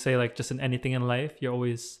always? Would you say like just in anything in life, you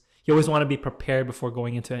always want to be prepared before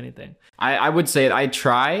going into anything? I would say I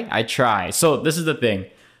try. So this is the thing.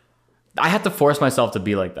 I had to force myself to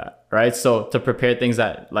be like that, right? So to prepare things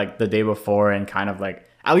that like the day before and kind of like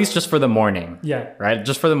at least just for the morning, Yeah. right?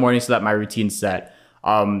 Just for the morning so that my routine's set.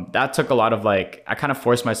 That took a lot of like I kind of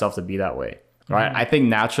forced myself to be that way, right? I think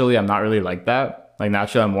naturally I'm not really like that. Like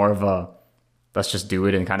naturally I'm more of a let's just do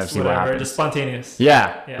it and kind of see what Whatever, happens. just spontaneous.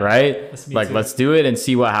 Yeah, right? That's me Like too. let's do it and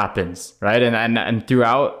see what happens, right? And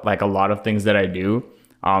throughout like a lot of things that I do,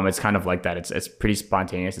 it's kind of like that. It's pretty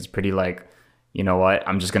spontaneous. It's pretty like, you know what?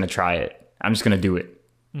 I'm just gonna try it. I'm just gonna do it,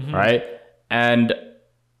 right? And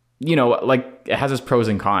you know, like it has its pros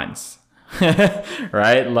and cons,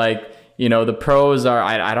 right? Like you know, the pros are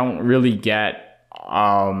I don't really get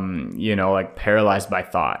you know like paralyzed by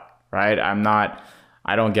thought, right?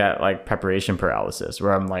 I don't get like preparation paralysis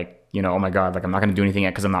where I'm like, you know, oh my god, like I'm not gonna do anything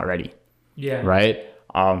yet because I'm not ready, Yeah. right?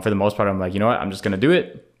 For the most part, I'm like, you know what? I'm just gonna do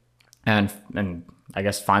it, and I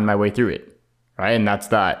guess find my way through it, right? And that's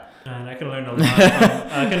that. And I can learn a lot.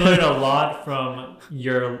 I can learn a lot from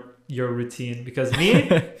your routine because me,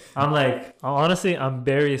 I'm like honestly, I'm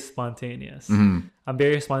very spontaneous. I'm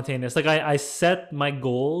very spontaneous. Like I set my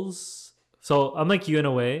goals. So I'm like you in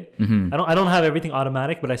a way. I don't have everything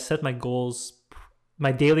automatic, but I set my goals,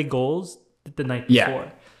 my daily goals the night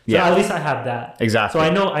before. So at least I have that. Exactly. So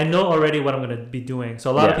I know already what I'm gonna be doing.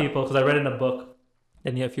 So a lot of Yeah. people, because I read in a book,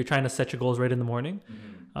 and if you're trying to set your goals right in the morning,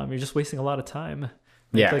 you're just wasting a lot of time.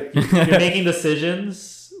 Yeah. Like you're making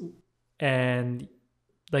decisions, and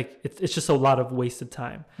like it's just a lot of wasted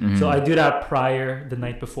time. So I do that prior the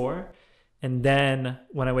night before, and then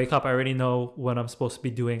when I wake up, I already know what I'm supposed to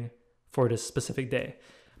be doing for this specific day.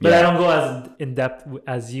 But I don't go as in depth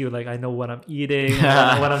as you. Like I know what I'm eating,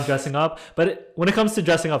 what I'm dressing up. But when it comes to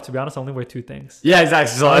dressing up, to be honest, I only wear two things. Yeah,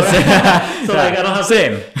 exactly. So, So like I don't have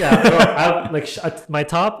same. Yeah, bro, my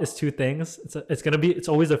top is two things. It's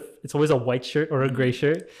always a white shirt or a gray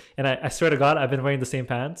shirt, and I swear to God, I've been wearing the same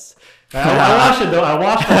pants. I wash it though. I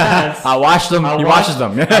wash the pants. I wash them. He washes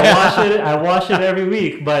them. I wash it every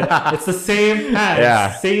week, but it's the same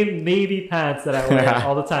pants, same navy pants that I wear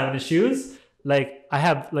all the time. And the shoes, like I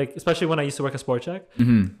have, like especially when I used to work at Sport Check,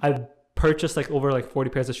 I purchased like over like 40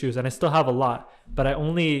 pairs of shoes, and I still have a lot, but I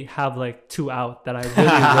only have like 2 out that I really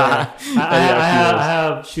wear. I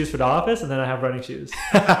have shoes for the office, and then I have running shoes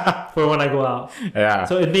for when I go out. Yeah.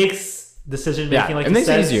 So it makes decision making like it makes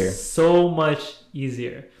it said, easier. so much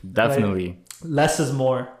easier. Definitely. Like, less is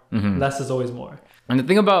more. Less is always more. And the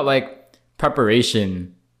thing about like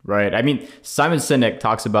preparation, right? I mean, Simon Sinek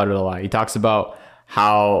talks about it a lot. He talks about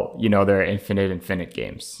how, you know, there are infinite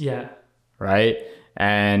games. Yeah. Right?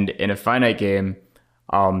 And in a finite game,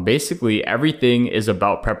 basically everything is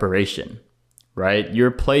about preparation, right?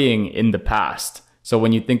 You're playing in the past. So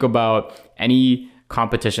when you think about any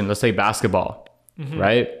competition, let's say basketball,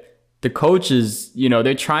 right? The coaches, you know,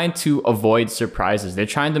 they're trying to avoid surprises. They're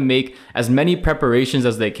trying to make as many preparations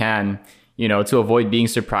as they can, you know, to avoid being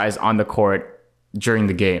surprised on the court during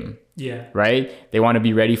the game. Yeah. Right? They want to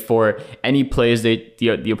be ready for any plays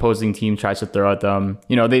the opposing team tries to throw at them.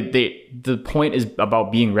 You know, the point is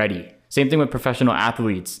about being ready. Same thing with professional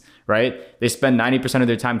athletes, right? They spend 90% of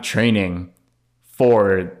their time training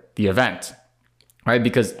for the event,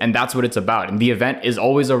 right? And that's what it's about. And the event is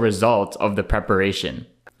always a result of the preparation.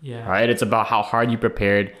 Yeah. Right? It's about how hard you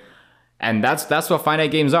prepared. And that's what finite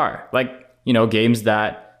games are. Like, you know, games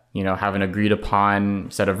that, you know, have an agreed upon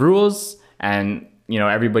set of rules, and you know,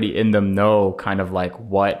 everybody in them know kind of like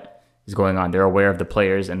what is going on. They're aware of the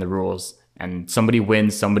players and the rules, and somebody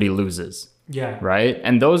wins, somebody loses. Yeah. Right?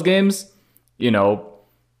 And those games, you know,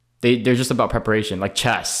 they're just about preparation, like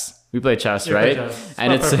chess. We play chess, right? Chess.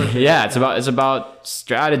 And it's about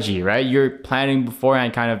strategy, right? You're planning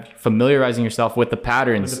beforehand, kind of familiarizing yourself with the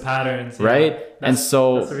patterns. Right? And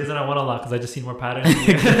so that's the reason I won a lot, because I just see more patterns.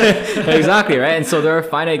 Exactly, right? And so there are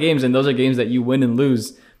finite games, and those are games that you win and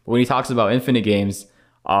lose. But when he talks about infinite games,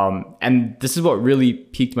 and this is what really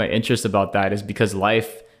piqued my interest about that, is because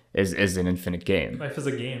life is an infinite game. Life is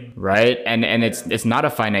a game, right? And it's not a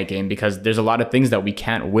finite game, because there's a lot of things that we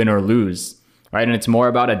can't win or lose, right? And it's more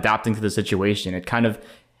about adapting to the situation. It kind of,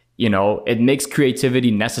 you know, it makes creativity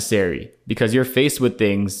necessary, because you're faced with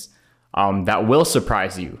things that will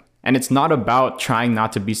surprise you. And it's not about trying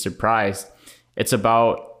not to be surprised. It's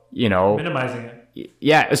about, you know, minimizing it.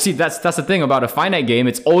 Yeah, see, that's the thing about a finite game.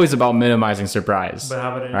 It's always about minimizing surprise, But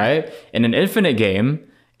how about right? In an infinite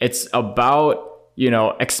game, it's about, you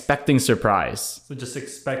know, expecting surprise. So just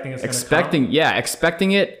expecting it's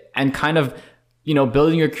expecting it, and kind of, you know,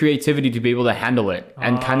 building your creativity to be able to handle it,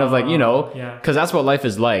 and kind of like, you know, because that's what life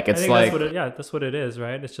is like. It's like that's what it is,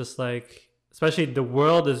 right? It's just like, especially the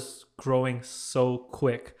world is growing so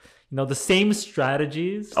quick. You know, the same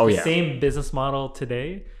strategies, same business model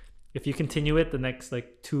today if you continue it the next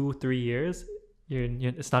like 2-3 years,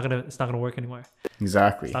 it's not gonna work anymore.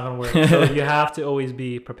 Exactly. It's not gonna work. So you have to always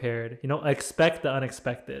be prepared. You know, expect the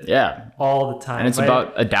unexpected. Yeah. All the time. And it's right?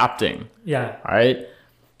 about adapting. Yeah. All right.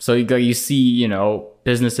 So you see, you know,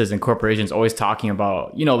 businesses and corporations always talking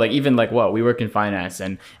about, you know, like even like what we work in finance,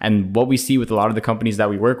 and what we see with a lot of the companies that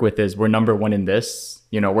we work with is we're number one in this,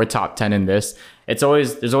 you know, we're top 10 in this. There's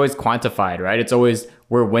always quantified, right? It's always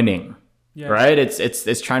we're winning, right?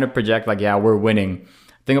 It's trying to project like, yeah, we're winning.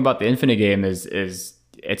 The thing about the infinite game is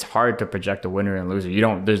it's hard to project a winner and loser.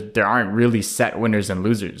 There aren't really set winners and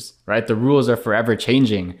losers, right? The rules are forever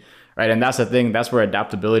changing. Right. And that's the thing. That's where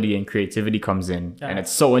adaptability and creativity comes in. Yeah. And it's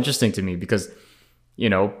so interesting to me because, you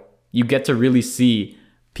know, you get to really see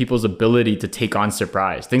people's ability to take on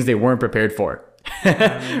surprise, things they weren't prepared for. Right.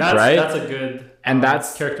 That's a good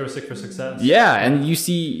that's characteristic for success. Yeah. And you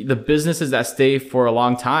see the businesses that stay for a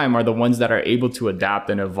long time are the ones that are able to adapt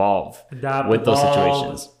and evolve those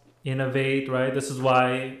situations. Innovate. Right. This is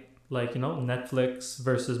why, like, you know, Netflix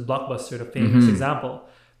versus Blockbuster, the famous example.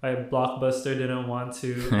 Right, Blockbuster didn't want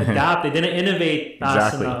to adapt. They didn't innovate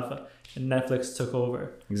fast enough, and Netflix took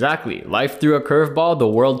over. Exactly. Life threw a curveball. The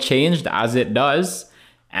world changed as it does,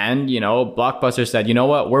 and you know, Blockbuster said, "You know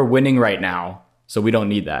what? We're winning right now, so we don't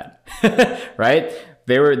need that." Right?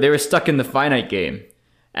 They were stuck in the finite game,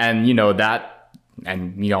 and you know that,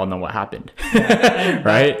 and you all know what happened.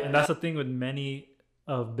 Right? And that's the thing with many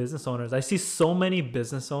of business owners. I see so many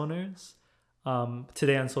business owners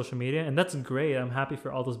today on social media, and that's great. I'm happy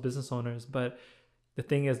for all those business owners, but the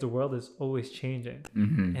thing is, the world is always changing,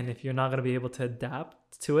 and if you're not going to be able to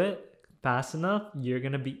adapt to it fast enough, you're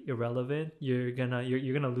going to be irrelevant. You're gonna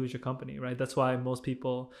lose your company, right? That's why most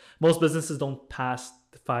businesses don't pass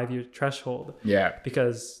the 5-year threshold,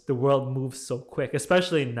 because the world moves so quick,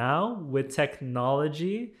 especially now with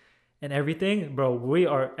technology and everything. Bro, we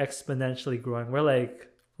are exponentially growing.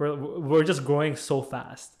 We're just growing so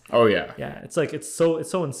fast. Oh yeah. Yeah, it's like it's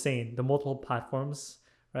so insane, the multiple platforms,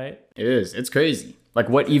 right? It is. It's crazy. Like,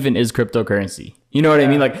 what even is cryptocurrency? You know what I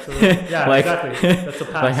mean? Like, yeah, like, exactly. That's a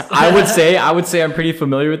past. Like, I would say I'm pretty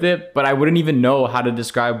familiar with it, but I wouldn't even know how to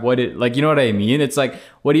describe what it, like, you know what I mean? It's like,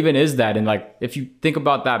 what even is that? And like, if you think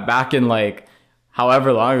about that back in like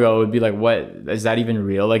however long ago, it would be like, what is that even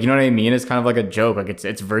real? Like, you know what I mean? It's kind of like a joke. Like,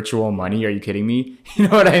 it's virtual money. Are you kidding me? You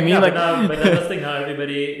know what I mean? Yeah, like, but that's the thing. Not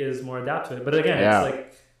everybody is more adapt to it. But again, it's like,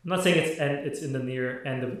 I'm not saying it's in the near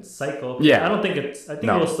end of its cycle. Yeah. I think it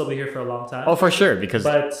will still be here for a long time. Oh, for sure.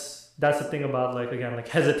 But that's the thing about, like, again, like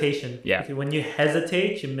hesitation. Yeah. Because when you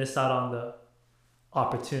hesitate, you miss out on the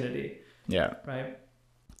opportunity. Yeah. Right.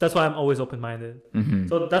 That's why I'm always open-minded.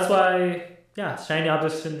 So that's why, shiny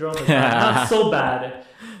object syndrome is not so bad.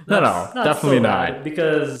 Not definitely so not. Bad,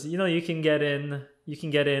 because, you know, you can get in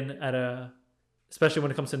at especially when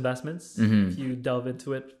it comes to investments, if you delve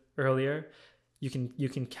into it earlier, you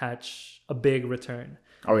can catch a big return.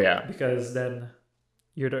 Oh yeah. Because then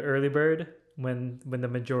you're the early bird. When the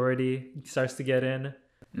majority starts to get in,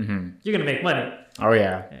 you're gonna make money. Oh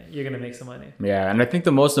yeah. You're gonna make some money. Yeah, and I think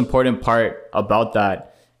the most important part about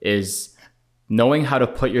that is knowing how to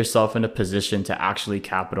put yourself in a position to actually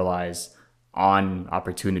capitalize on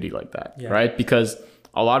opportunity like that, right? Because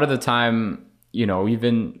a lot of the time, you know,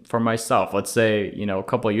 even for myself, let's say, you know, a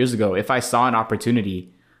couple of years ago, if I saw an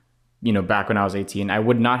opportunity, you know, back when I was 18, I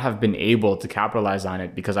would not have been able to capitalize on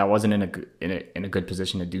it because I wasn't in a good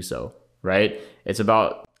position to do so, right? It's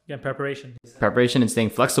about preparation and staying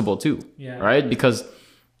flexible too, right? Because,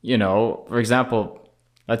 you know, for example,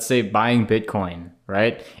 let's say buying Bitcoin,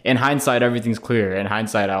 right? In hindsight, everything's clear. In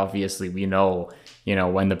hindsight, obviously, we know, you know,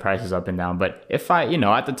 when the price is up and down. But if I, you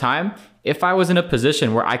know, at the time, if I was in a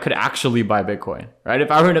position where I could actually buy Bitcoin, right? If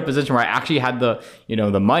I were in a position where I actually had the, you know,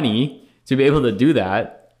 the money to be able to do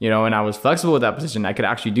that, you know, and I was flexible with that position, I could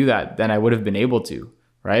actually do that, then I would have been able to,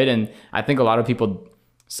 right? And I think a lot of people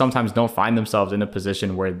sometimes don't find themselves in a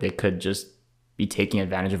position where they could just be taking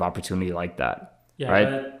advantage of opportunity like that,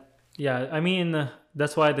 right? I mean,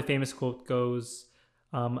 that's why the famous quote goes,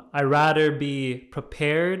 I'd rather be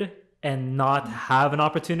prepared and not have an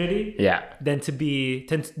opportunity than to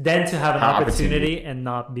have an opportunity and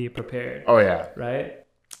not be prepared. Oh yeah. Right?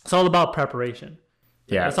 It's all about preparation.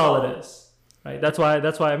 Yeah. That's all it is. Right. That's why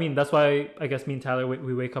I guess me and Tyler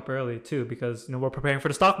we wake up early too, because, you know, we're preparing for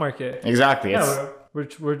the stock market. Exactly.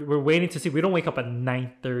 We're waiting to see. We don't wake up at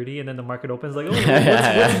 9:30 and then the market opens like, oh,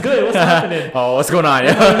 what's good? What's happening? Oh, what's going on?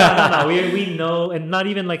 No. We know, and not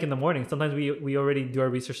even like in the morning. Sometimes we already do our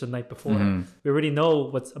research the night before. We already know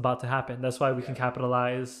what's about to happen. That's why we can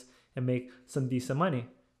capitalize and make some decent money,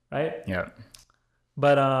 right? Yeah.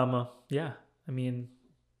 But I mean,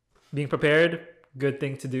 being prepared good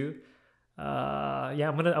thing to do. Yeah,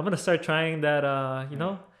 I'm gonna start trying that. You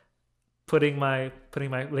know, laying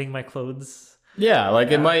my clothes. Yeah,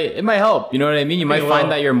 like it might help. You know what I mean? You might find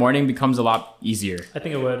that your morning becomes a lot easier. I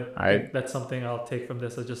think it would. I think Right. that's something I'll take from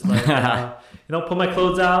this. I just like you know, put my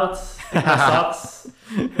clothes out, pick my socks.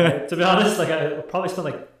 Right? To be honest, like I'll probably spend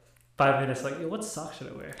like 5 minutes like, yo, what socks should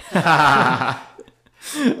I wear?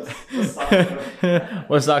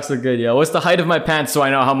 What socks look good? Yeah. What's the height of my pants so I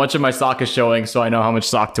know how much of my sock is showing so I know how much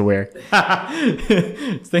sock to wear?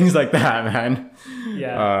 It's things like that, man.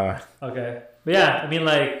 Yeah. Okay. But yeah, I mean,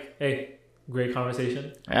 like, hey, great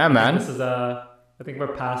conversation. Yeah, man. This is I think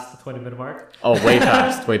we're past the 20-minute mark. Oh, way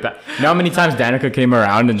past, way past. You know how many times Danica came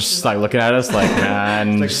around and just like looking at us like,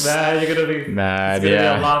 man, Like, man, you're gonna be mad, it's gonna be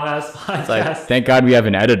yeah. a long ass podcast. It's like, thank God we have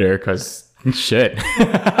an editor, cause shit.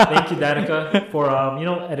 Thank you, Danica, for you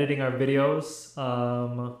know, editing our videos.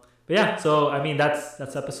 But yeah, so I mean that's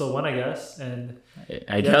episode 1, I guess. And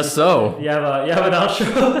I guess so. you have an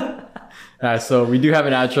outro. So we do have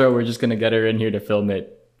an outro. We're just gonna get her in here to film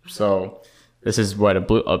it. So this is what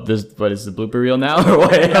what is the blooper reel now or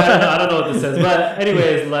what? I don't know what this is, but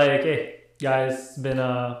anyways, like, hey guys, it's been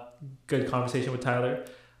a good conversation with Tyler.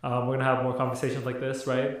 We're gonna have more conversations like this,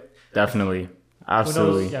 right? Definitely, Who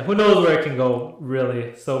absolutely. knows? Yeah, who knows where it can go,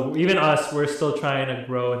 really? So even us, we're still trying to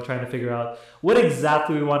grow and trying to figure out what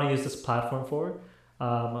exactly we want to use this platform for.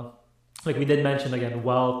 Like we did mention again,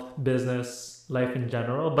 wealth, business, life in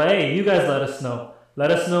general. But hey, you guys let us know. Let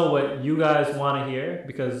us know what you guys want to hear,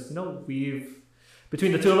 because you know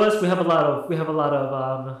between the two of us, we have a lot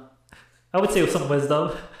of I would say some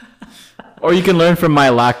wisdom. Or you can learn from my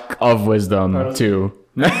lack of wisdom too.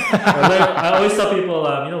 I always tell people,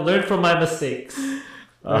 you know, learn from my mistakes.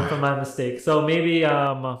 Learn from my mistakes. So maybe,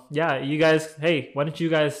 yeah, you guys. Hey, why don't you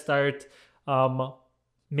guys start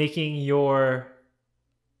making your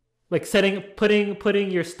like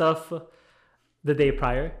putting your stuff the day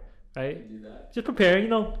prior, right? Just prepare. You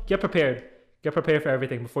know, get prepared. Get prepared for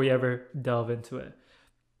everything before you ever delve into it,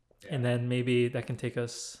 and then maybe that can take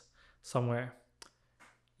us somewhere.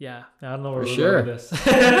 Yeah, I don't know where we're going with this.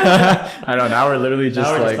 I don't know. Now we're literally just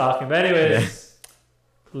now we're like just talking. But anyways,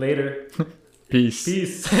 later. Peace.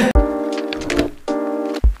 Peace.